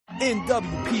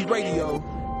NWP Radio.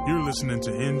 You're listening to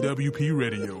NWP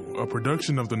Radio, a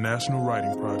production of the National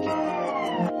Writing Project.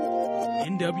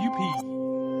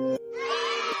 NWP.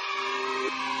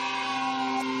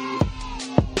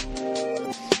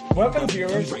 Welcome,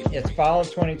 viewers. It's fall of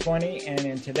 2020, and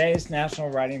in today's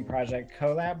National Writing Project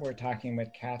collab, we're talking with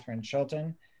Kathryn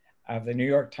Schulten of the New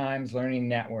York Times Learning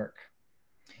Network.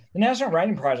 The National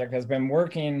Writing Project has been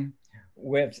working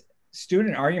with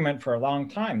student argument for a long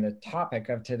time, the topic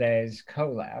of today's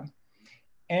collab.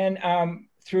 And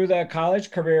through the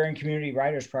College, Career, and Community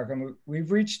Writers Program,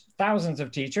 we've reached thousands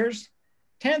of teachers,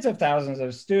 tens of thousands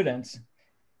of students.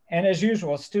 And as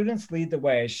usual, students lead the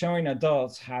way, showing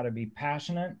adults how to be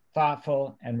passionate,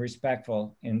 thoughtful, and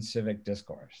respectful in civic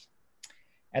discourse.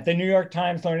 At the New York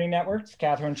Times Learning Networks,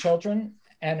 Kathryn Schulten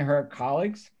and her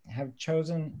colleagues have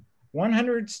chosen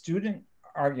 100 student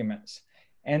arguments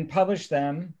and published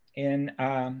them in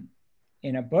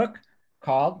a book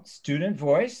called Student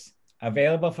Voice,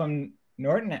 available from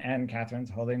Norton, and Kathryn's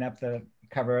holding up the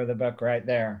cover of the book right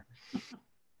there.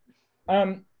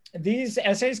 These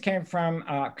essays came from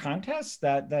contests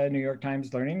that the New York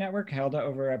Times Learning Network held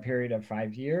over a period of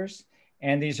 5 years.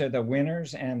 And these are the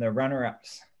winners and the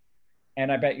runner-ups.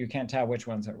 And I bet you can't tell which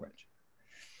ones are which.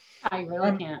 I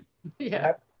really can't.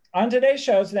 Yeah. On today's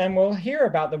shows, then, we'll hear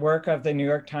about the work of the New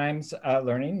York Times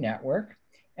Learning Network.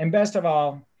 And best of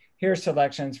all, hear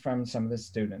selections from some of the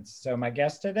students. So my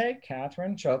guest today,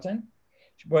 Kathryn Schulten,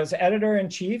 was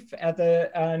editor-in-chief at the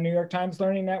New York Times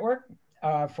Learning Network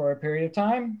for a period of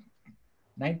time.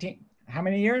 19, how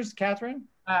many years, Kathryn?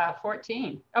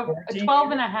 14. Oh, 14 12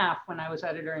 years? and a half when I was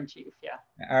editor-in-chief, yeah.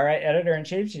 All right,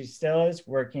 editor-in-chief, she still is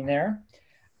working there.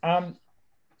 And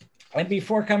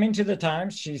before coming to the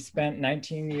Times, she spent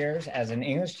 19 years as an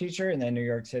English teacher in the New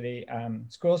York City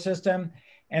school system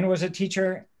and was a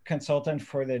teacher consultant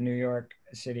for the New York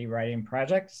City Writing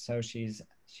Project. So she's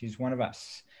one of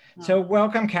us. So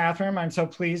welcome, Kathryn. I'm so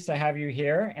pleased to have you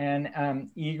here and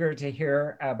eager to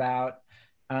hear about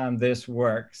this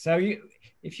work. So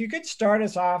if you could start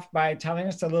us off by telling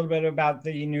us a little bit about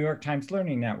the New York Times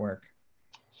Learning Network.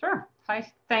 Sure. Hi,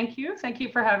 thank you. Thank you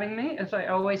for having me. As I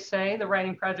always say, the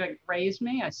Writing Project raised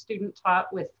me. I student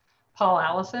taught with Paul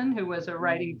Allison, who was a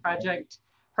Writing Project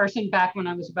person back when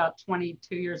I was about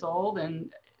 22 years old. And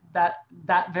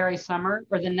that very summer,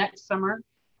 or the next summer,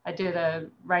 I did a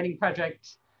Writing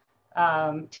Project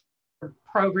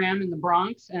program in the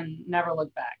Bronx and never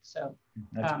looked back. So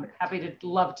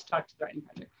love to talk to the Writing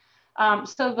Project.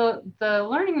 So the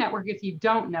Learning Network, if you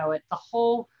don't know it, the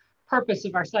whole purpose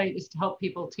of our site is to help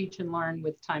people teach and learn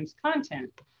with Times content.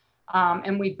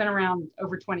 And we've been around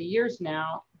over 20 years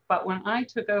now, but when I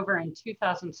took over in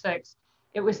 2006,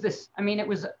 it was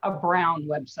a brown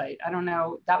website. I don't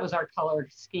know, that was our color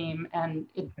scheme, and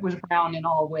it was brown in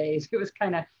all ways. It was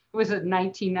a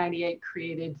 1998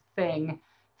 created thing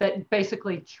that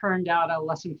basically churned out a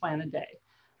lesson plan a day,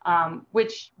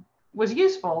 which was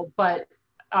useful, but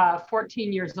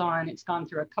 14 years on, it's gone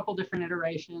through a couple different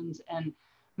iterations, and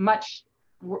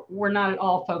we're not at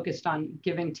all focused on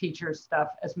giving teachers stuff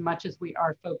as much as we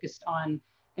are focused on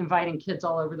inviting kids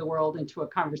all over the world into a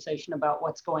conversation about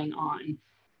what's going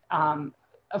on.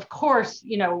 Of course,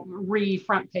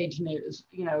 front page news,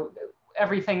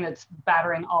 everything that's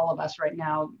battering all of us right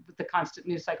now with the constant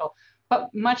news cycle,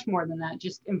 but much more than that,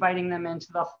 just inviting them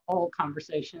into the whole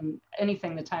conversation,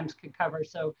 anything the Times could cover.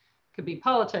 So it could be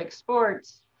politics,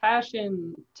 sports,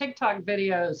 fashion, TikTok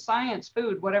videos, science,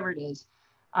 food, whatever it is.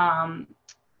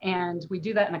 And we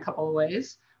do that in a couple of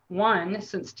ways. One,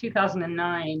 since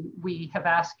 2009, we have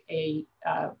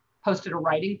posted a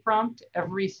writing prompt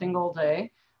every single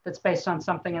day that's based on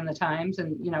something in the Times.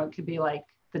 And, it could be like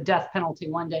the death penalty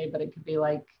one day, but it could be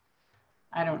like,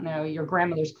 I don't know, your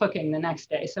grandmother's cooking the next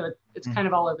day. So it's kind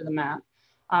of all over the map.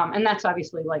 And that's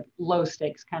obviously like low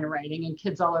stakes kind of writing, and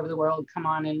kids all over the world come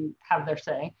on and have their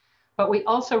say. But we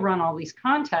also run all these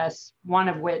contests, one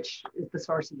of which is the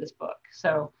source of this book.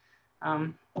 So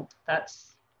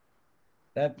that's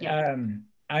that. Yeah.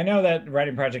 I know that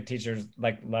Writing Project teachers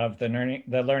love the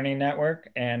Learning Network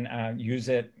and use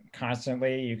it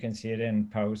constantly. You can see it in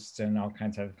posts and all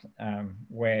kinds of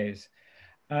ways.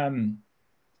 And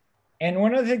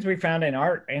one of the things we found in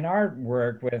our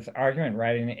work with argument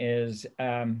writing is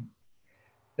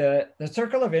the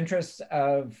circle of interest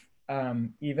of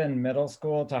even middle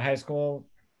school to high school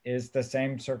is the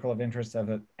same circle of interest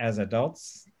as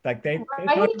adults. Like they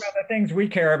talk about the things we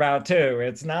care about too.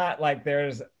 It's not like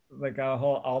there's like a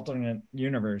whole alternate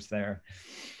universe there.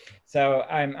 So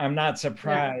I'm not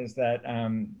surprised that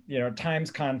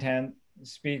Times content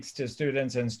speaks to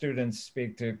students and students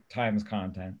speak to Times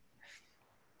content.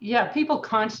 Yeah, people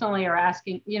constantly are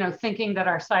asking, thinking that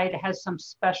our site has some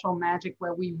special magic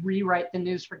where we rewrite the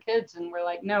news for kids. And we're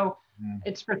like, no,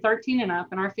 it's for 13 and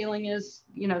up. And our feeling is,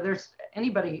 there's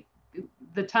anybody,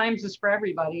 the Times is for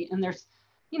everybody. And there's,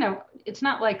 it's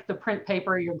not like the print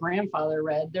paper your grandfather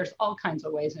read. There's all kinds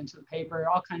of ways into the paper,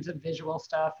 all kinds of visual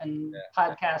stuff and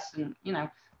podcasts and,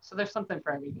 so there's something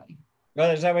for everybody. Well,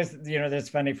 there's always, this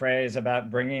funny phrase about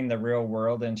bringing the real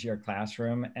world into your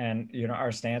classroom. And,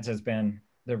 our stance has been,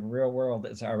 the real world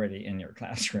is already in your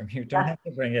classroom. You don't have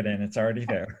to bring it in. It's already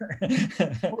there.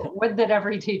 Would that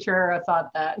every teacher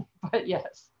thought that, but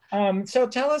yes. So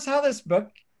tell us how this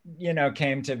book,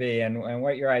 came to be and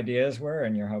what your ideas were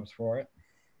and your hopes for it.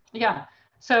 Yeah.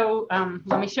 So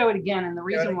let me show it again. And the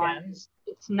reason why is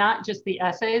it's not just the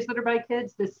essays that are by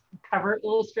kids. This cover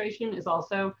illustration is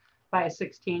also by a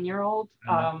 16-year-old.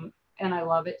 And I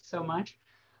love it so much.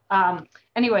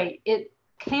 Anyway, it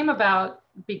came about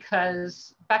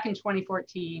because back in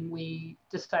 2014, we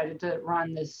decided to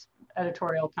run this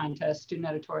student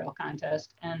editorial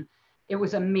contest, and it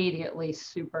was immediately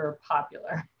super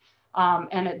popular.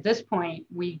 And at this point,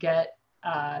 we get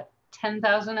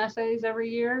 10,000 essays every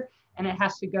year, and it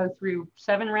has to go through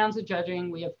 7 rounds of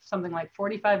judging. We have something like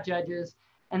 45 judges,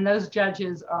 and those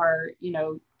judges are,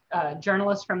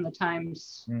 journalists from the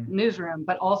Times newsroom,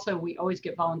 but also we always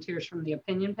get volunteers from the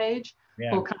opinion page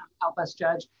who come help us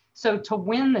judge. So to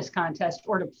win this contest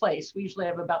or to place, we usually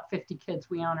have about 50 kids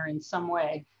we honor in some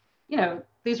way.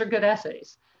 These are good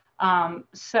essays.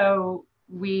 So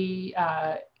we,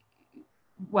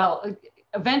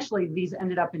 eventually these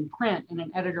ended up in print, and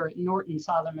an editor at Norton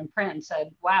saw them in print and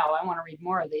said, wow, I want to read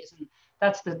more of these. And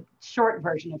that's the short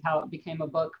version of how it became a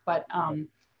book. But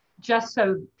just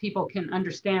so people can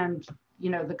understand,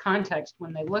 the context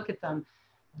when they look at them,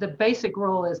 the basic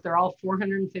rule is they're all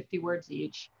 450 words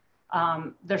each.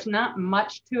 There's not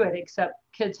much to it except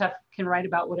kids can write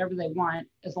about whatever they want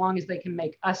as long as they can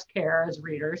make us care as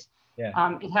readers.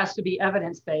 It has to be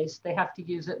evidence-based. They have to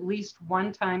use at least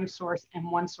one Times source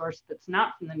and one source that's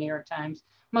not from the New York Times.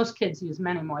 Most kids use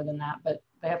many more than that, but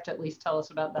they have to at least tell us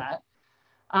about that.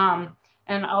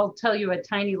 And I'll tell you a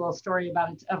tiny little story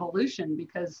about its evolution,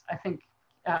 because I think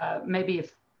maybe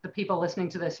if the people listening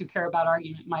to this who care about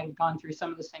argument might have gone through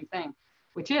some of the same thing,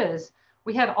 which is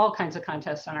we had all kinds of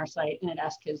contests on our site, and it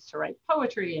asked kids to write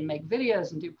poetry and make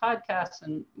videos and do podcasts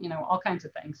and, all kinds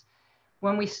of things.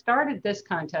 When we started this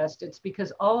contest, it's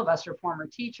because all of us are former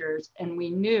teachers, and we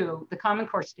knew the Common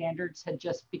Core standards had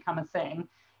just become a thing.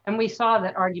 And we saw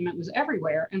that argument was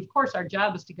everywhere. And of course, our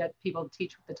job is to get people to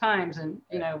teach with the Times, and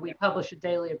we publish a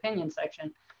daily opinion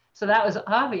section. So that was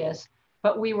obvious,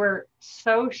 but we were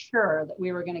so sure that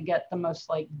we were going to get the most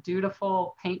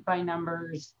dutiful paint by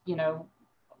numbers,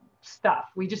 stuff.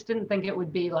 We just didn't think it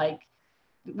would be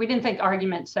we didn't think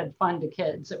argument said fun to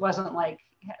kids. It wasn't like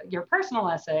your personal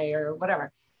essay or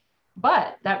whatever.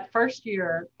 But that first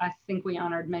year, I think we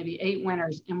honored maybe 8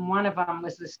 winners. And one of them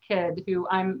was this kid who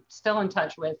I'm still in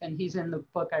touch with, and he's in the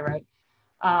book I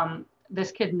wrote.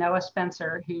 This kid, Noah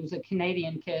Spencer, who's a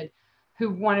Canadian kid who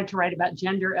wanted to write about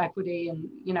gender equity and,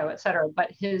 et cetera.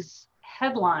 But his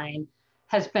headline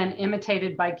has been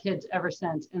imitated by kids ever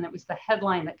since. And it was the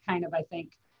headline that kind of, I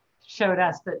think, showed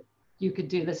us that you could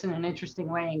do this in an interesting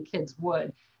way and kids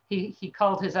would. He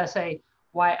called his essay,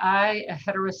 Why I, a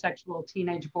Heterosexual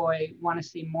Teenage Boy, Want to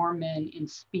See More Men in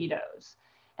Speedos.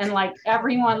 And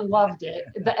everyone loved it.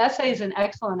 The essay is an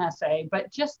excellent essay,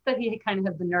 but just that he kind of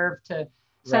had the nerve to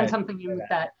send something in with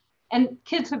that. And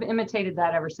kids have imitated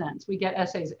that ever since. We get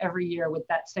essays every year with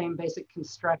that same basic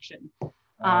construction.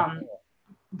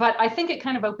 But I think it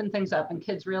kind of opened things up, and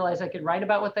kids realized they could write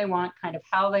about what they want, kind of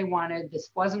how they wanted.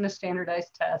 This wasn't a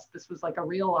standardized test. This was a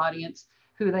real audience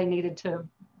who they needed to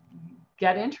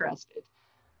get interested.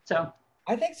 So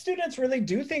I think students really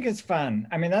do think it's fun.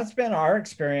 I mean, that's been our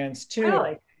experience too.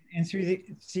 Really? In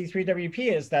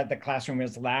C3WP is that the classroom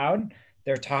is loud.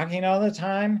 They're talking all the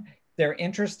time. They're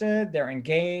interested. They're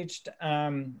engaged.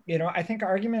 I think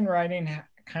argument writing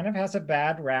kind of has a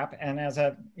bad rap. And as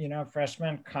a,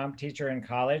 freshman comp teacher in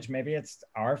college, maybe it's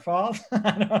our fault.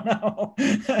 I don't know.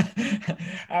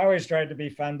 I always tried to be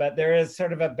fun, but there is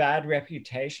sort of a bad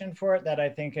reputation for it that I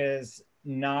think is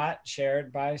not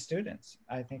shared by students.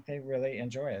 I think they really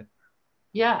enjoy it.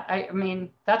 Yeah, I mean,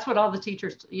 that's what all the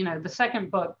teachers, the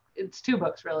second book, it's 2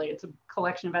 books really. It's a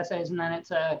collection of essays, and then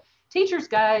it's a teacher's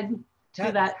guide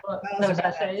to those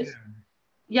essays.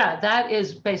 Yeah, that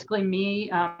is basically me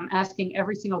asking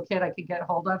every single kid I could get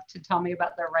hold of to tell me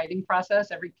about their writing process,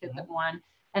 every kid that won.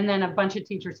 And then a bunch of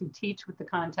teachers who teach with the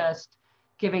contest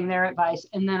giving their advice.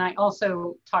 And then I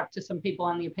also talked to some people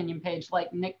on the opinion page,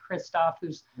 like Nick Kristof,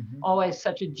 who's always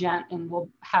such a gent and will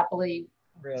happily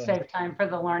save time for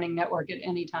the Learning Network at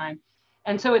any time.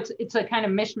 And so it's a kind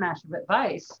of mishmash of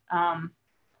advice.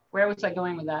 Where was I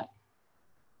going with that?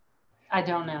 I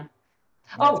don't know.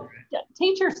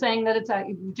 Teachers saying that it's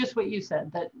just what you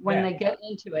said, that when they get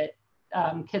into it,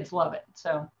 kids love it.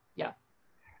 So, yeah.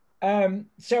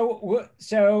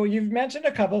 So you've mentioned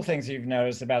a couple of things you've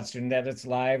noticed about student, that it's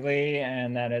lively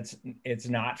and that it's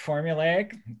not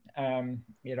formulaic.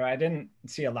 I didn't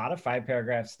see a lot of 5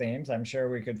 paragraphs themes. I'm sure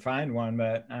we could find one,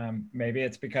 but maybe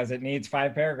it's because it needs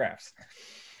 5 paragraphs.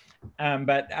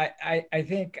 But I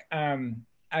think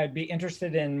I'd be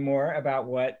interested in more about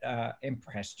what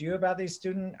impressed you about these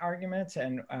student arguments,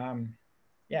 and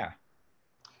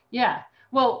Yeah.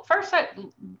 Well, first,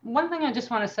 one thing I just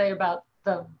want to say about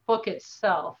the book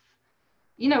itself,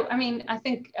 I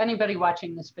think anybody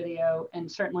watching this video,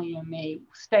 and certainly you and me,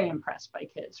 stay impressed by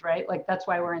kids, right? Like, that's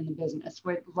why we're in the business.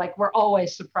 We're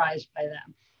always surprised by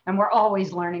them, and we're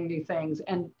always learning new things.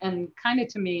 And kind of,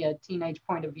 to me, a teenage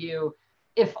point of view,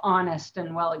 if honest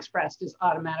and well expressed, is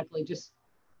automatically just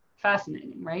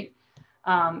fascinating, right?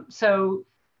 So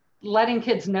letting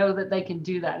kids know that they can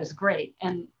do that is great.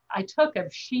 And I took a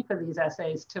sheaf of these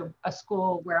essays to a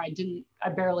school where I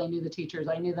barely knew the teachers.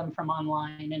 I knew them from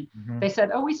online. And they said,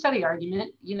 oh, we study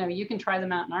argument. You can try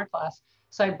them out in our class.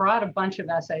 So I brought a bunch of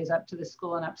essays up to the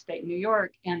school in upstate New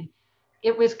York. And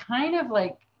it was kind of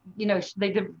like,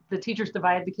 the teachers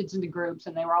divided the kids into groups,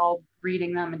 and they were all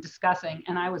reading them and discussing.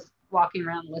 And I was walking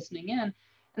around listening in.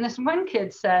 And this one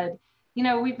kid said,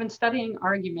 we've been studying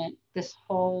argument this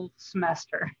whole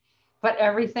semester, but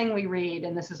everything we read,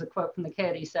 and this is a quote from the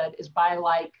kid, he said, is by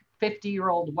like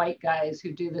 50-year-old white guys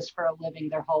who do this for a living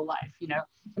their whole life,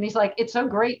 And he's like, it's so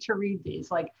great to read these.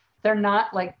 Like, they're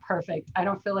not like perfect. I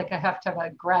don't feel like I have to have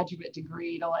a graduate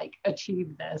degree to like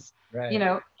achieve this, right.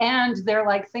 And they're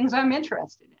like things I'm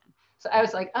interested in. So I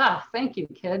was like, thank you,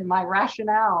 kid. My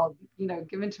rationale,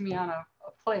 given to me on a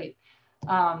plate.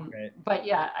 Right. But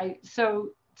yeah, so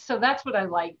that's what I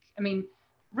like. I mean,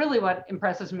 really what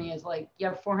impresses me is, like, you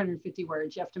have 450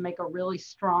 words. You have to make a really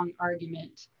strong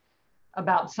argument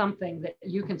about something that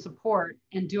you can support,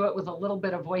 and do it with a little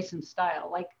bit of voice and style.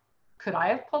 Like, could I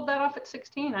have pulled that off at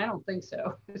 16? I don't think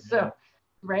so. So,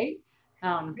 right?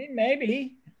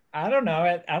 Maybe. I don't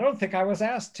know. I don't think I was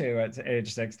asked to at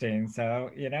age 16. So,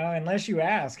 unless you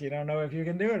ask, you don't know if you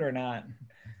can do it or not.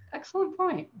 Excellent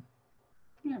point.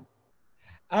 Yeah.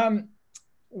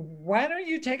 Why don't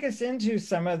you take us into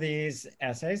some of these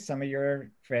essays, some of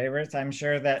your favorites? I'm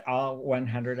sure that all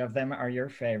 100 of them are your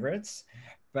favorites,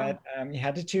 but you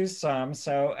had to choose some.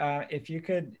 So if you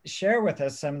could share with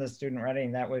us some of the student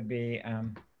writing, that would be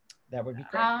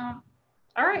great.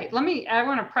 All right, I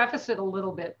want to preface it a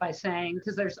little bit by saying,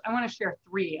 because I want to share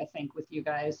 3, I think, with you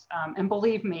guys. And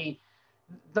believe me,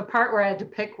 the part where I had to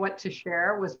pick what to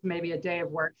share was maybe a day of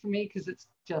work for me, because it's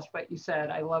just what you said.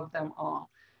 I love them all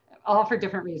for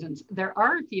different reasons. There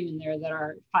are a few in there that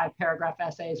are 5-paragraph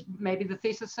essays. Maybe the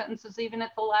thesis sentence is even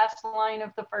at the last line of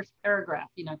the first paragraph,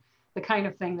 the kind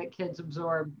of thing that kids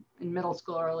absorb in middle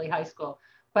school, early high school.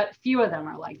 But few of them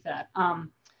are like that.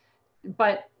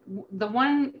 But the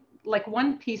one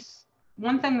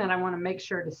thing that I want to make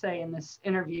sure to say in this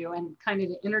interview, and kind of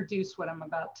to introduce what I'm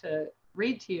about to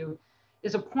read to you,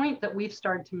 is a point that we've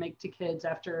started to make to kids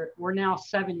after we're now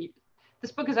 7 years.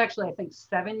 This book is actually, I think,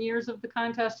 7 years of the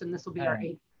contest, and this will be our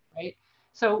 8th, right?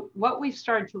 So what we've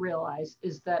started to realize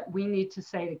is that we need to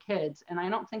say to kids, and I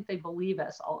don't think they believe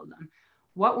us, all of them,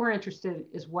 what we're interested in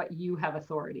is what you have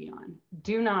authority on.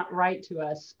 Do not write to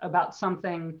us about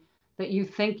something that you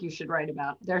think you should write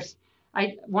about.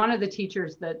 One of the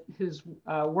teachers whose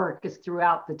work is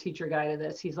throughout the teacher guide of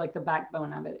this, he's like the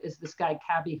backbone of it, is this guy,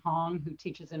 Cabby Hong, who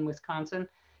teaches in Wisconsin.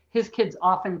 His kids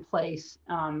often place,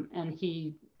 and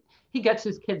he gets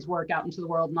his kids' work out into the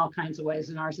world in all kinds of ways,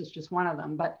 and ours is just one of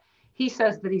them. But he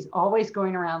says that he's always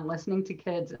going around listening to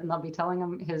kids, and they'll be telling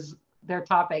him their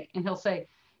topic, and he'll say,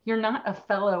 you're not a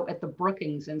fellow at the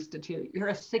Brookings Institute. You're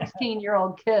a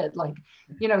 16-year-old kid. Like,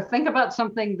 think about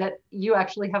something that you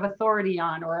actually have authority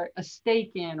on, or a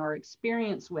stake in, or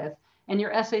experience with, and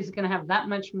your essay is going to have that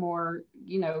much more,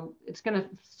 it's going to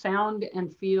sound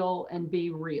and feel and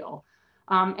be real.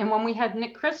 And when we had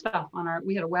Nick Kristof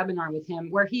we had a webinar with him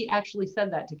where he actually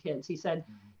said that to kids. He said,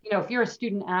 if you're a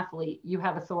student athlete, you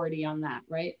have authority on that,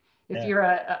 right? If you're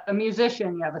a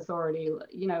musician, you have authority.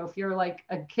 If you're like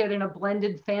a kid in a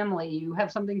blended family, you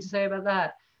have something to say about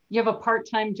that. You have a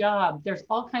part-time job. There's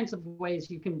all kinds of ways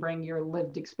you can bring your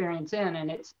lived experience in, and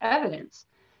it's evidence.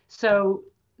 So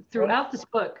throughout this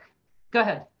book, go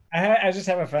ahead. I just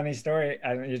have a funny story.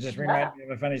 You just Yeah. reminded me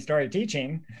of a funny story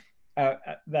teaching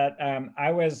that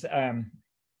I was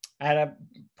at a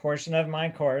portion of my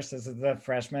course. This is the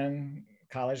freshman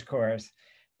college course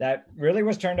that really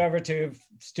was turned over to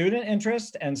student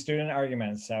interest and student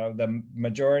arguments. So the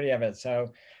majority of it.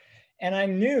 So, and I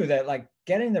knew that like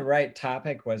getting the right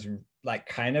topic was like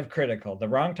kind of critical. The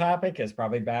wrong topic is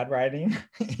probably bad writing,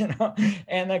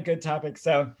 and a good topic.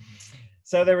 So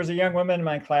there was a young woman in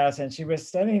my class, and she was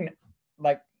studying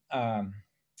like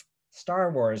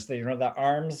Star Wars, the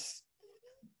arms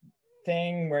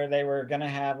thing where they were going to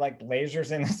have like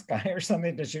lasers in the sky or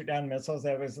something to shoot down missiles.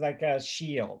 That was like a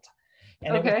shield,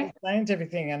 and it was Okay. a scientific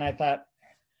thing. And I thought,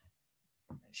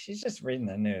 she's just reading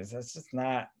the news. That's just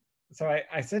not. So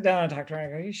I sit down and talk to her. I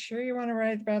go, "Are you sure you want to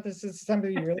write about this? This is something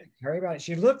you really care about?"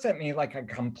 She looks at me like a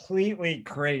completely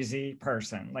crazy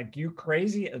person, like, "You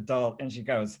crazy adult," and she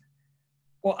goes,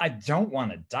 "Well, I don't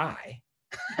want to die."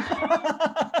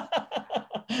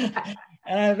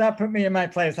 And that put me in my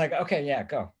place, like, okay, yeah,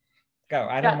 go.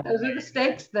 I don't Yeah, want those to are the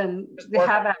stakes. Then just they work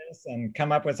have on this and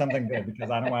come up with something good, because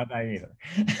I don't want to die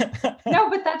either. no,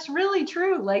 but that's really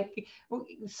true. Like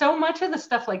so much of the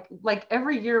stuff, like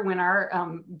every year when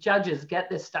our judges get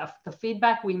this stuff, the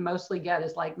feedback we mostly get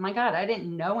is like, my God, I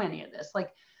didn't know any of this.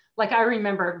 Like I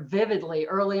remember vividly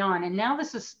early on, and now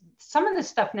this is some of this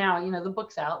stuff now, the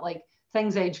book's out, like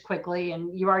things age quickly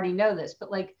and you already know this, but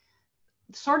like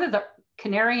sort of the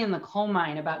canary in the coal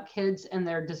mine about kids and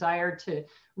their desire to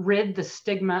rid the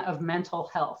stigma of mental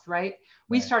health, right?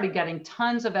 We Right. started getting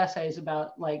tons of essays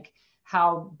about like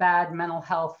how bad mental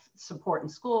health support in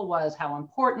school was, how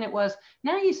important it was.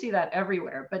 Now you see that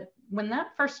everywhere. But when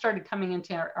that first started coming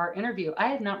into our interview, I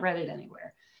had not read it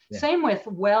anywhere. Yeah. Same with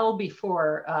well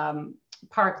before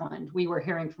Parkland, we were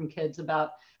hearing from kids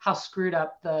about how screwed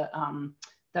up the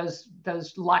those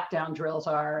lockdown drills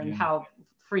are, and how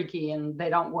freaky and they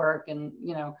don't work, and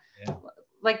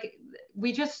like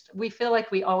we feel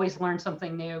like we always learn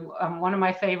something new. One of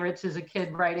my favorites is a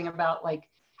kid writing about like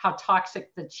how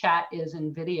toxic the chat is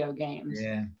in video games.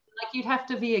 Yeah. Like you'd have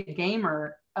to be a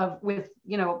gamer with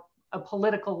a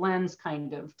political lens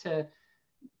kind of to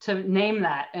name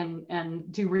that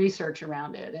and do research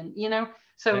around it, and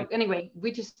so anyway,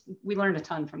 we learned a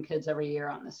ton from kids every year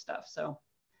on this stuff. So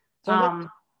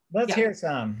let's hear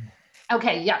some.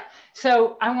 Okay, yeah.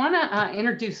 So I want to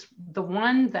introduce the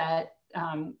one that,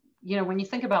 when you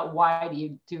think about why do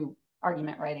you do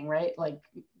argument writing, right? Like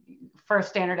for a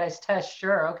standardized test,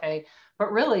 sure, okay.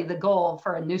 But really the goal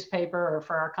for a newspaper or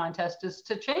for our contest is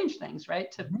to change things,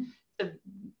 right? To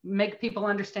make people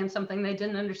understand something they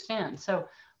didn't understand. So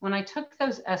when I took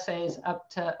those essays up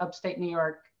to upstate New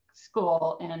York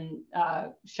school and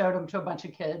showed them to a bunch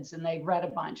of kids, and they read a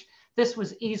bunch, this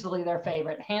was easily their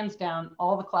favorite, hands down.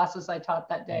 All the classes I taught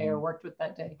that day or worked with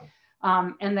that day,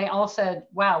 and they all said,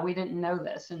 wow, we didn't know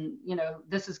this, and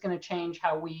this is going to change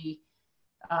how we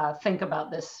think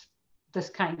about this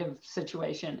kind of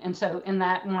situation. And so in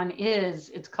that one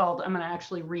it's called, I'm going to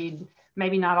actually read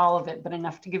maybe not all of it, but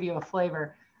enough to give you a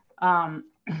flavor.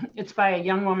 It's by a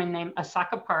young woman named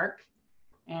Asaka Park,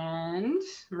 and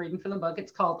I'm reading from the book.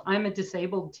 It's called I'm a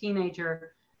Disabled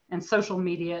Teenager and Social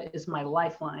Media is My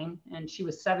Lifeline. And she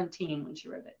was 17 when she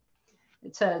wrote it.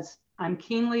 It says, I'm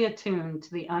keenly attuned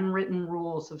to the unwritten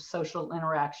rules of social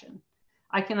interaction.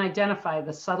 I can identify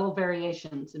the subtle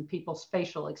variations in people's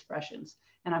facial expressions,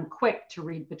 and I'm quick to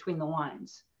read between the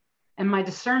lines. And my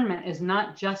discernment is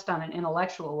not just on an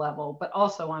intellectual level, but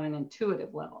also on an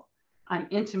intuitive level. I'm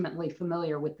intimately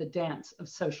familiar with the dance of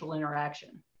social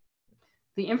interaction.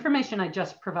 The information I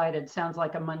just provided sounds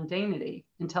like a mundanity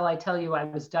until I tell you I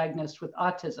was diagnosed with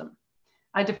autism.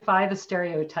 I defy the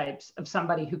stereotypes of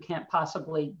somebody who can't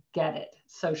possibly get it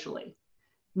socially.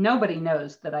 Nobody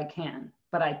knows that I can,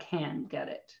 but I can get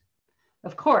it.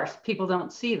 Of course, people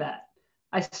don't see that.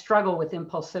 I struggle with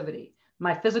impulsivity.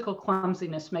 My physical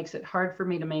clumsiness makes it hard for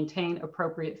me to maintain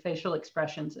appropriate facial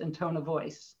expressions and tone of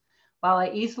voice. While I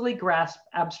easily grasp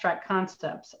abstract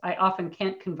concepts, I often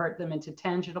can't convert them into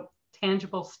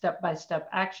tangible step-by-step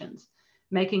actions,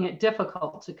 making it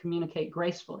difficult to communicate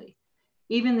gracefully.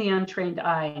 Even the untrained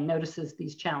eye notices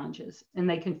these challenges, and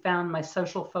they confound my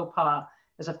social faux pas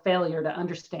as a failure to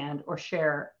understand or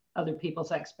share other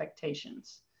people's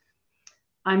expectations.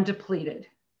 I'm depleted.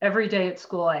 Every day at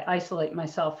school, I isolate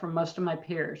myself from most of my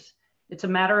peers. It's a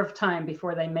matter of time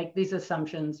before they make these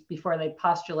assumptions, before they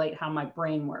postulate how my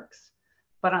brain works.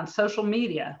 But on social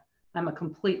media, I'm a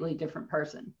completely different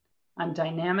person. I'm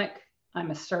dynamic, I'm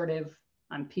assertive,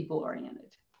 I'm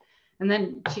people-oriented. And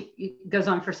then she goes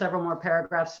on for several more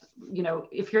paragraphs. You know,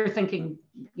 if you're thinking,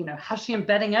 you know, how's she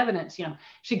embedding evidence? You know,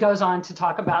 she goes on to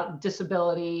talk about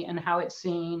disability and how it's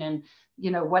seen, and,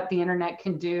 you know, what the internet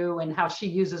can do, and how she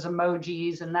uses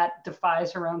emojis, and that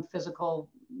defies her own physical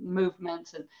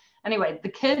movements. And anyway, the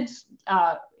kids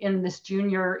in these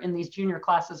junior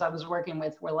classes I was working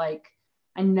with were like,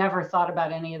 I never thought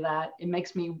about any of that. It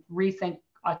makes me rethink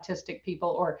autistic people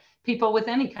or people with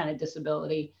any kind of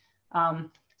disability.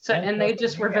 And they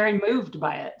just were very moved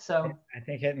by it. So I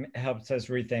think it helps us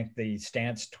rethink the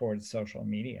stance towards social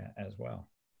media as well.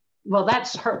 Well,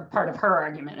 that's part of her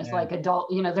argument is like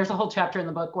adult, you know, there's a whole chapter in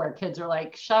the book where kids are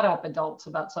like, shut up, adults,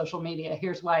 about social media.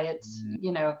 Here's why it's,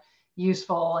 you know,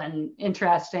 useful and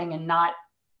interesting and not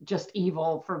just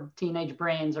evil for teenage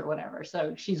brains or whatever.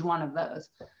 So she's one of those.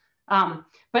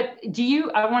 But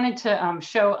I wanted to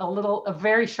show a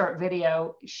very short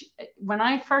video. When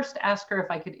I first asked her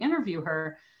if I could interview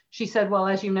her, she said, well,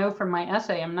 as you know from my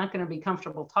essay, I'm not going to be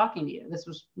comfortable talking to you. This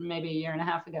was maybe a year and a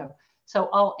half ago. So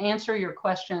I'll answer your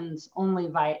questions only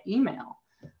via email.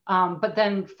 But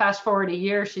then fast forward a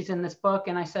year, she's in this book,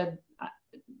 and I said,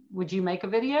 would you make a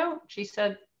video? She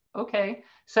said, okay.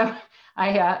 So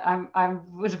I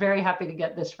was very happy to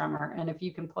get this from her. And if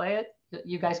you can play it,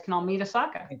 you guys can all meet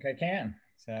Asaka. I think I can.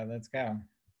 So let's go.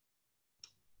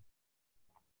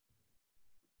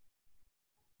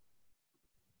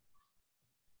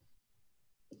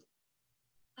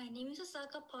 My name is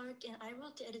Asaka Park, and I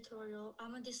wrote the editorial,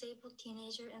 I'm a disabled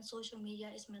teenager and social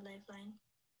media is my lifeline.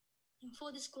 In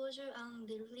full disclosure, I'm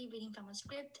literally reading from a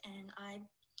script, and I've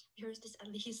rehearsed this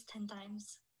at least 10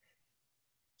 times.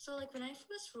 So like when I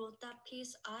first wrote that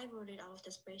piece, I wrote it out of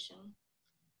desperation.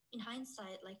 In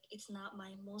hindsight, like it's not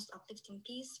my most uplifting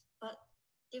piece, but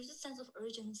there's a sense of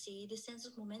urgency, this sense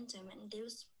of momentum, and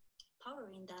there's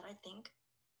power in that, I think.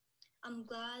 I'm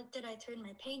glad that I turned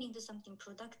my pain into something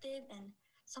productive and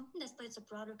something that starts a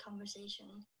broader conversation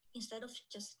instead of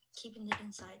just keeping it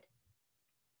inside.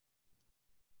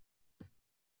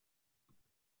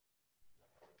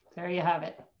 There you have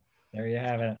it. There you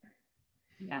have it.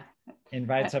 Yeah.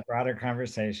 Invites a broader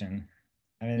conversation.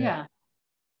 I mean, yeah.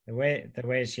 The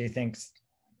way she thinks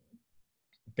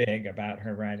big about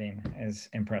her writing is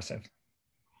impressive.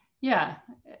 Yeah.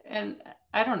 And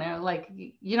I don't know, like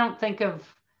you don't think of,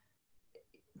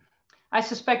 I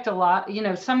suspect a lot, you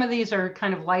know, some of these are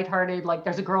kind of lighthearted, like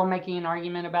there's a girl making an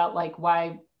argument about like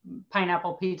why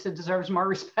pineapple pizza deserves more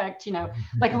respect, you know,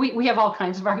 like we have all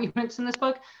kinds of arguments in this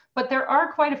book, but there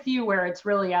are quite a few where it's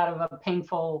really out of a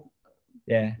painful,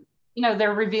 you know,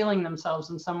 they're revealing themselves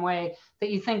in some way that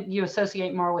you think you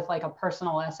associate more with like a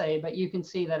personal essay, but you can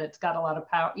see that it's got a lot of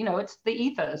power, you know, it's the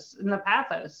ethos and the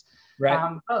pathos,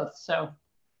 right? Both. So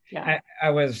yeah. I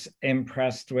was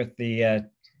impressed with the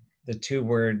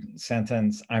 2-word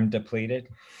sentence, I'm depleted.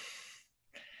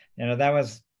 You know, that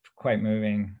was quite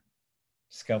moving,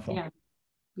 skillful.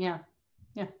 Yeah.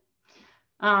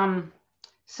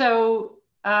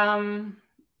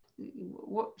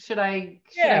 Should I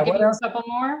give you a couple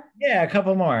more? Yeah, a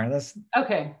couple more. Let's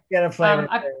get a flavor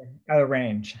of the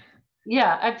range.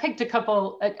 Yeah, I picked a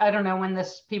couple. I don't know when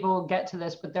people will get to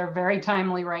this, but they're very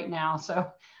timely right now. So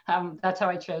that's how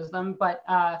I chose them. But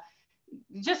I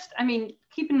mean,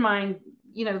 keep in mind,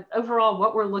 you know, overall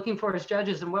what we're looking for as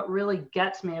judges and what really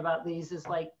gets me about these is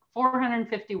like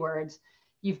 450 words.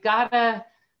 You've got to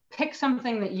pick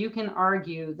something that you can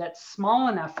argue that's small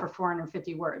enough for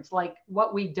 450 words. Like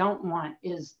what we don't want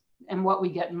is, and what we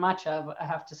get much of, I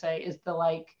have to say, is the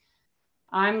like,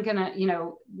 I'm gonna, you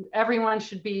know,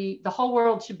 the whole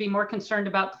world should be more concerned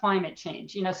about climate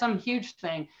change, you know, some huge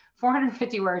thing.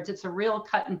 450 words, it's a real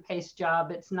cut and paste job.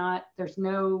 It's not, there's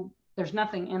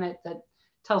nothing in it that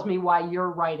tells me why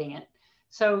you're writing it.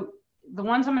 So the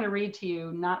ones I'm going to read to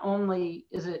you, not only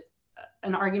is it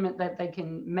an argument that they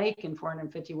can make in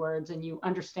 450 words and you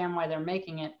understand why they're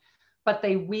making it, but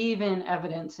they weave in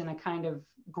evidence in a kind of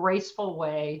graceful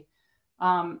way.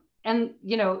 And,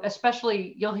 you know,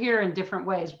 especially you'll hear in different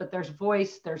ways, but there's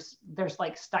voice, there's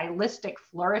like stylistic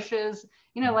flourishes,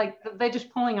 you know, like they're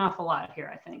just pulling off a lot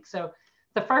here, I think. So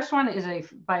the first one is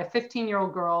by a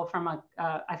 15-year-old girl from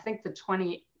I think the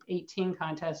 2018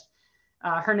 contest.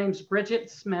 Her name's Bridget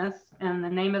Smith, and the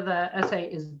name of the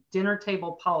essay is Dinner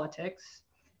Table Politics,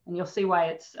 and you'll see why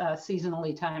it's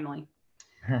seasonally timely.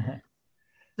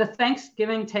 The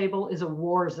Thanksgiving table is a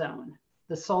war zone.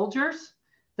 The soldiers,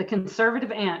 the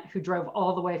conservative aunt who drove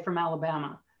all the way from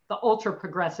Alabama, the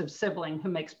ultra-progressive sibling who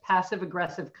makes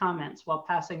passive-aggressive comments while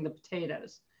passing the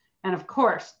potatoes, and of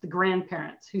course, the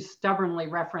grandparents who stubbornly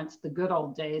reference the good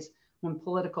old days when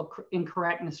political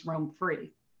incorrectness roamed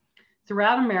free.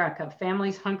 Throughout America,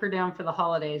 families hunker down for the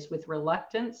holidays with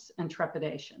reluctance and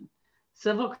trepidation.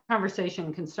 Civil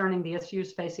conversation concerning the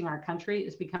issues facing our country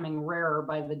is becoming rarer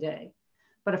by the day.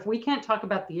 But if we can't talk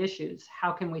about the issues,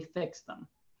 how can we fix them?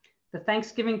 The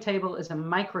Thanksgiving table is a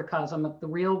microcosm of the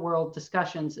real world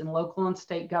discussions in local and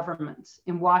state governments,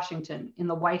 in Washington, in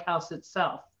the White House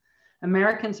itself.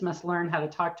 Americans must learn how to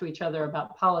talk to each other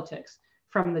about politics,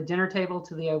 from the dinner table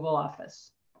to the Oval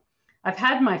Office. I've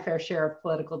had my fair share of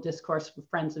political discourse with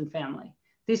friends and family.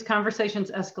 These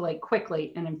conversations escalate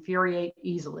quickly and infuriate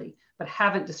easily, but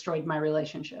haven't destroyed my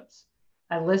relationships.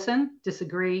 I listen,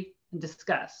 disagree, and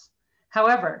discuss.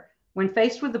 However, when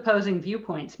faced with opposing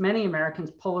viewpoints, many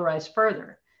Americans polarize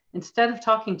further. Instead of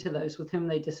talking to those with whom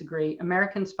they disagree,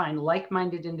 Americans find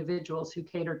like-minded individuals who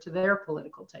cater to their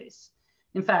political tastes.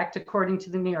 In fact, according to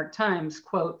the New York Times,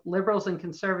 quote, liberals and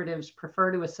conservatives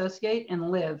prefer to associate and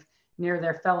live near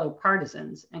their fellow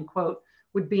partisans, and quote,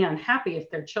 would be unhappy if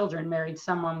their children married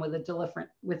someone with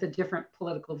a different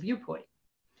political viewpoint.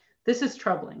 This is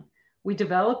troubling. We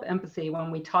develop empathy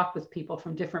when we talk with people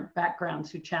from different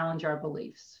backgrounds who challenge our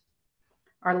beliefs.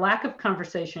 Our lack of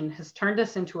conversation has turned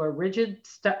us into our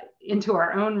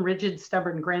own rigid,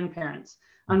 stubborn grandparents,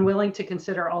 unwilling to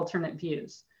consider alternate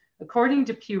views. According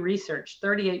to Pew Research,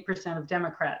 38% of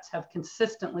Democrats have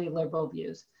consistently liberal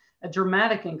views, a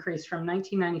dramatic increase from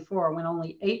 1994 when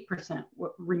only 8%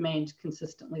 remained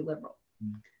consistently liberal.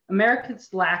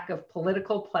 America's lack of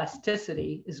political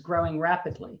plasticity is growing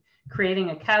rapidly,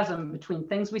 creating a chasm between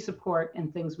things we support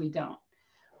and things we don't.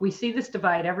 We see this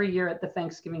divide every year at the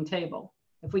Thanksgiving table.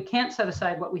 If we can't set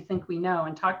aside what we think we know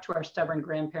and talk to our stubborn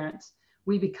grandparents,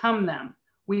 we become them.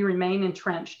 We remain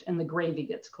entrenched and the gravy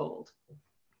gets cold.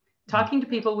 Talking to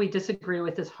people we disagree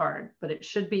with is hard, but it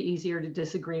should be easier to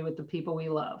disagree with the people we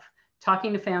love.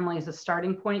 Talking to family is a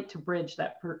starting point to bridge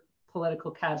that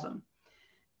political chasm.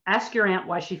 Ask your aunt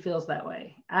why she feels that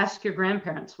way. Ask your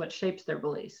grandparents what shapes their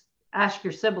beliefs. Ask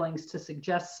your siblings to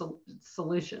suggest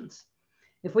solutions.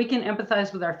 If we can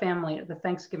empathize with our family at the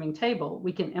Thanksgiving table,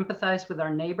 we can empathize with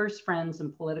our neighbors, friends,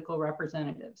 and political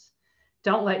representatives.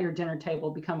 Don't let your dinner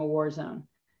table become a war zone.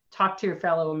 Talk to your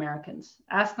fellow Americans.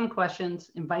 Ask them questions,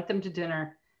 invite them to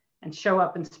dinner, and show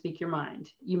up and speak your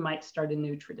mind. You might start a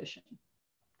new tradition.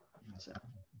 So.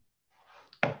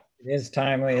 It is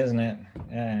timely, isn't it?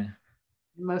 Yeah.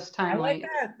 Most timely.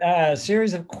 I like that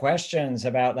series of questions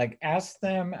about, like, ask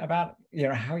them about, you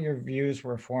know, how your views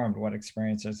were formed, what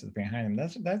experiences is behind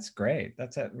them. That's great.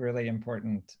 That's a really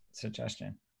important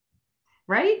suggestion.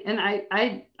 Right. And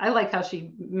I like how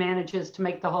she manages to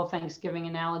make the whole Thanksgiving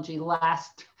analogy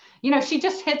last. You know, she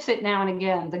just hits it now and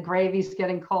again. The gravy's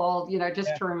getting cold, you know,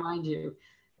 just to remind you.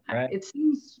 Right. It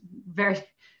seems very,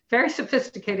 very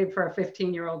sophisticated for a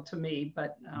 15-year-old to me,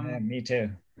 but yeah, me too.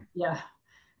 Yeah.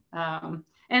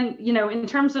 And, you know, in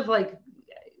terms of like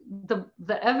the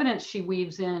evidence she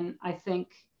weaves in, I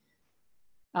think,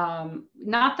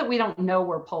 not that we don't know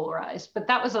we're polarized, but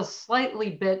that was a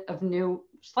slightly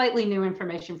new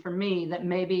information for me, that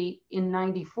maybe in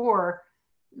 94,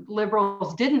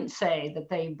 liberals didn't say that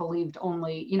they believed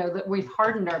only, you know, that we've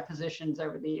hardened our positions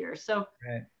over the years. So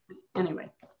anyway.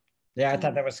 Yeah, I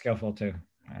thought that was skillful too.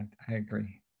 I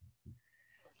agree.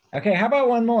 Okay, how about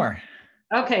one more?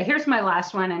 Okay, here's my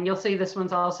last one, and you'll see this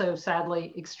one's also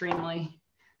sadly extremely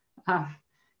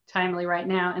timely right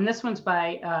now. And this one's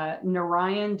by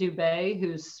Narayan Dubey,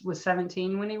 who was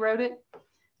 17 when he wrote it.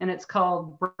 And it's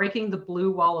called Breaking the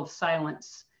Blue Wall of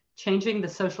Silence, Changing the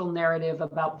Social Narrative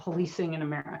About Policing in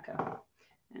America.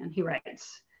 And he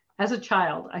writes, as a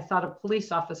child, I thought of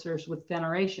police officers with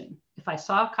veneration. If I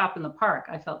saw a cop in the park,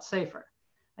 I felt safer.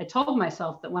 I told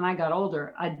myself that when I got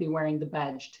older, I'd be wearing the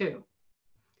badge too.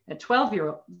 At 12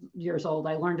 years old,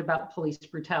 I learned about police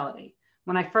brutality.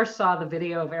 When I first saw the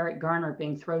video of Eric Garner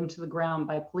being thrown to the ground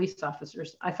by police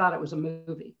officers, I thought it was a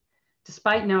movie.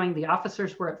 Despite knowing the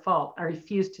officers were at fault, I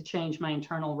refused to change my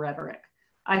internal rhetoric.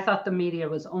 I thought the media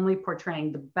was only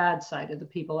portraying the bad side of the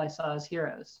people I saw as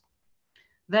heroes.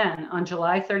 Then, on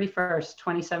July 31st,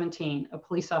 2017, a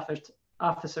police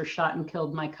officer shot and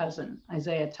killed my cousin,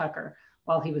 Isaiah Tucker,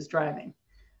 while he was driving.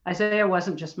 Isaiah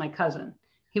wasn't just my cousin.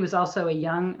 He was also a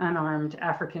young, unarmed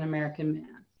African-American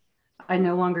man. I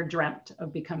no longer dreamt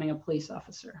of becoming a police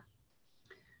officer.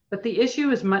 But the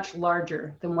issue is much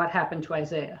larger than what happened to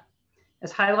Isaiah.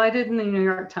 As highlighted in the New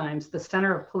York Times, the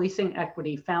Center of Policing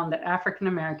Equity found that African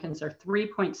Americans are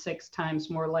 3.6 times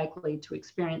more likely to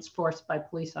experience force by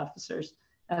police officers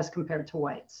as compared to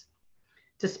whites.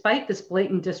 Despite this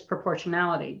blatant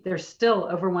disproportionality, there's still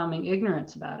overwhelming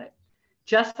ignorance about it.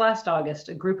 Just last August,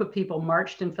 a group of people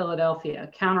marched in Philadelphia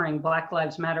countering Black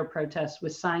Lives Matter protests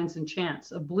with signs and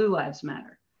chants of Blue Lives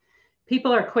Matter.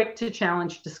 People are quick to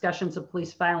challenge discussions of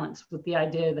police violence with the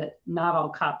idea that not all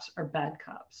cops are bad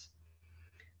cops.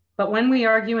 But when we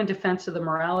argue in defense of the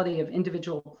morality of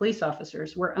individual police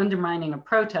officers, we're undermining a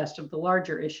protest of the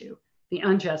larger issue, the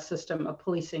unjust system of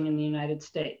policing in the United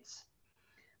States.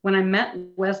 When I met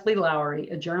Wesley Lowery,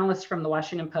 a journalist from the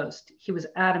Washington Post, he was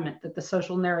adamant that the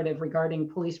social narrative regarding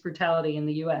police brutality in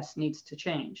the US needs to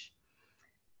change.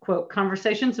 Quote,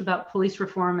 conversations about police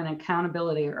reform and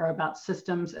accountability are about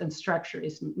systems and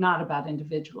structures, not about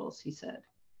individuals, he said.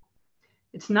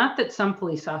 It's not that some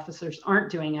police officers aren't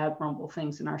doing admirable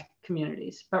things in our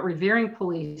communities, but revering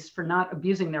police for not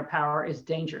abusing their power is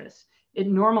dangerous. It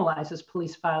normalizes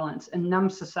police violence and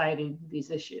numbs society to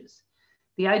these issues.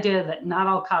 The idea that not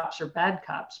all cops are bad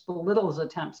cops belittles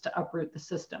attempts to uproot the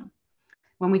system.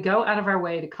 When we go out of our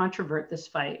way to controvert this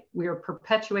fight, we are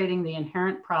perpetuating the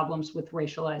inherent problems with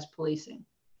racialized policing.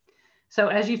 So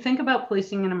as you think about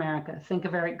policing in America, think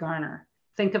of Eric Garner,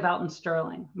 think of Alton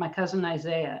Sterling, my cousin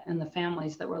Isaiah, and the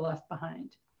families that were left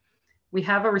behind. We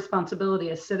have a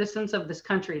responsibility as citizens of this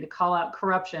country to call out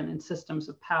corruption and systems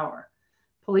of power.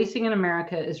 Policing in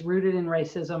America is rooted in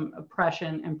racism,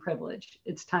 oppression, and privilege.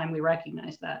 It's time we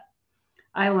recognize that.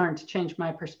 I learned to change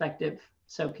my perspective,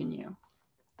 so can you.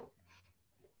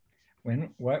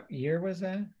 What year was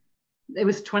that? It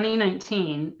was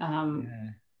 2019.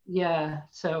 Yeah,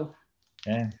 so.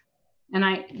 Yeah. And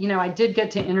I did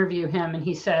get to interview him, and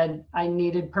he said I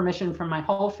needed permission from my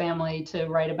whole family to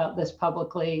write about this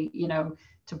publicly,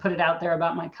 to put it out there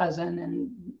about my cousin.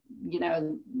 And,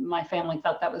 my family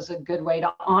thought that was a good way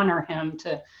to honor him,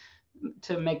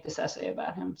 to make this essay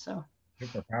about him. So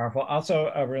super powerful.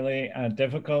 Also a really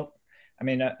difficult,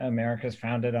 America's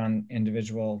founded on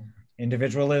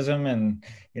individualism and,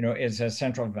 is a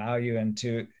central value, and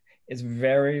it's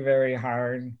very, very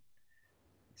hard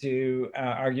to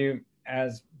argue,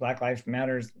 as Black Lives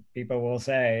Matters people will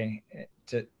say,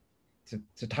 to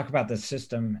talk about the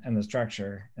system and the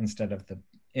structure instead of the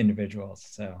individuals.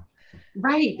 So.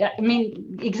 Right.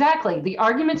 Exactly. The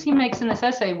arguments he makes in this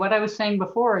essay, what I was saying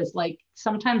before, is like,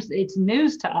 sometimes it's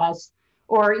news to us,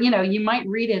 or, you might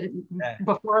read it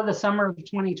before the summer of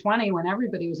 2020 when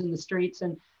everybody was in the streets,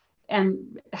 and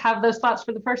have those thoughts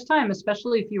for the first time,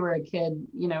 especially if you were a kid,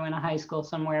 in a high school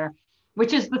somewhere,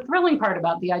 which is the thrilling part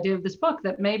about the idea of this book,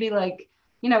 that maybe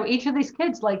each of these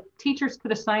kids, teachers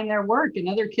could assign their work and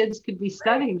other kids could be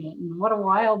studying it. And what a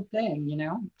wild thing,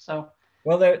 so.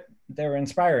 Well, they're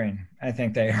inspiring. I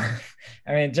think they are.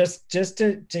 Just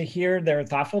to hear their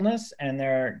thoughtfulness and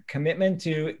their commitment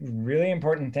to really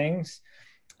important things.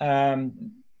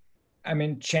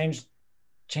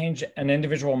 Change an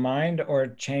individual mind or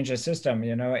change a system.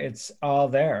 It's all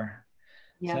there.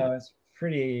 Yeah. So it's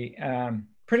pretty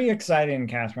exciting,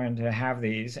 Catherine, to have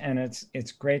these, and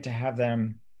it's great to have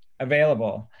them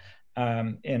available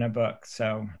in a book.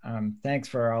 So thanks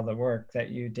for all the work that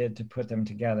you did to put them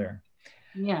together.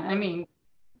 Yeah,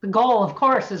 the goal, of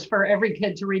course, is for every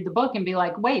kid to read the book and be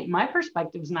like, wait, my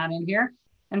perspective's not in here,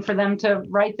 and for them to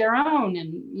write their own,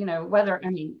 and whether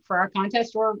for our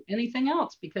contest or anything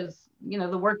else, because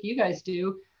the work you guys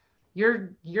do,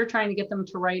 you're trying to get them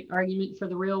to write argument for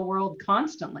the real world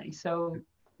constantly. So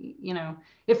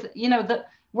if the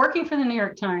working for the New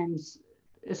York Times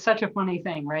is such a funny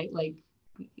thing, right?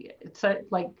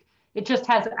 It just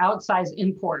has outsized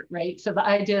import, right? So the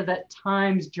idea that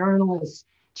Times journalists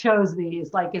chose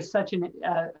these is such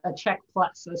a check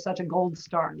plus, so such a gold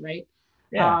star, right?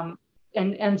 Yeah.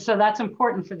 And so that's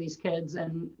important for these kids,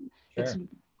 and sure. It's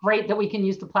great that we can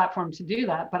use the platform to do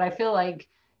that. But I feel like,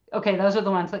 okay, those are the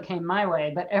ones that came my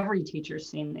way, but every teacher's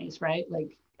seen these, right?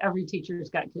 Every teacher's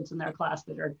got kids in their class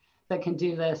that can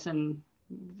do this, and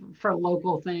for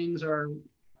local things or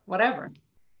whatever.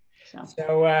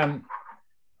 So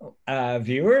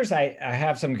viewers, I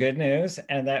have some good news,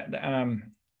 and that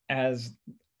as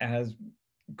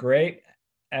great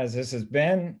as this has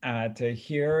been to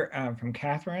hear from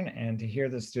Catherine and to hear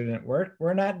the student work,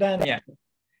 we're not done yet.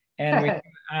 And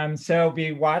we so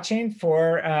be watching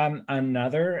for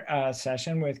another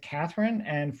session with Catherine,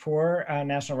 and for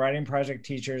National Writing Project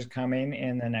teachers coming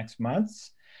in the next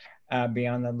months. Be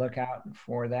on the lookout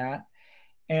for that.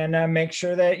 And make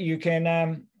sure that you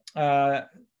can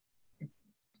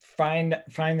find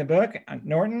the book,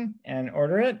 Norton, and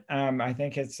order it. I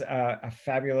think it's a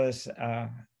fabulous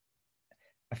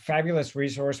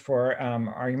resource for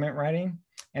argument writing,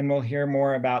 and we'll hear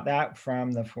more about that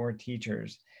from the 4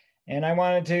 teachers. And I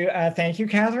wanted to thank you,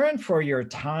 Catherine, for your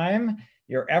time,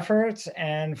 your efforts,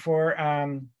 and for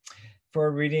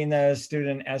reading the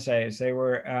student essays. They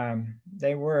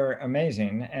were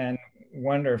amazing and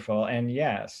wonderful. And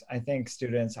yes, I think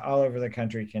students all over the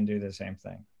country can do the same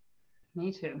thing.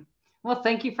 Me too. Well,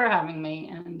 thank you for having me.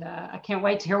 And I can't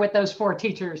wait to hear what those 4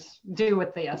 teachers do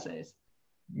with the essays.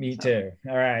 Me too.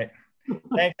 All right.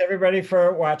 Thanks, everybody,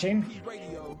 for watching.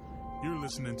 You're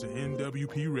listening to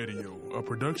NWP Radio, a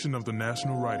production of the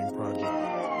National Writing Project.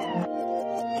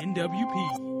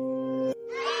 NWP.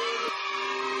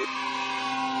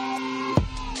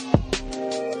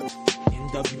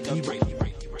 NWP Radio.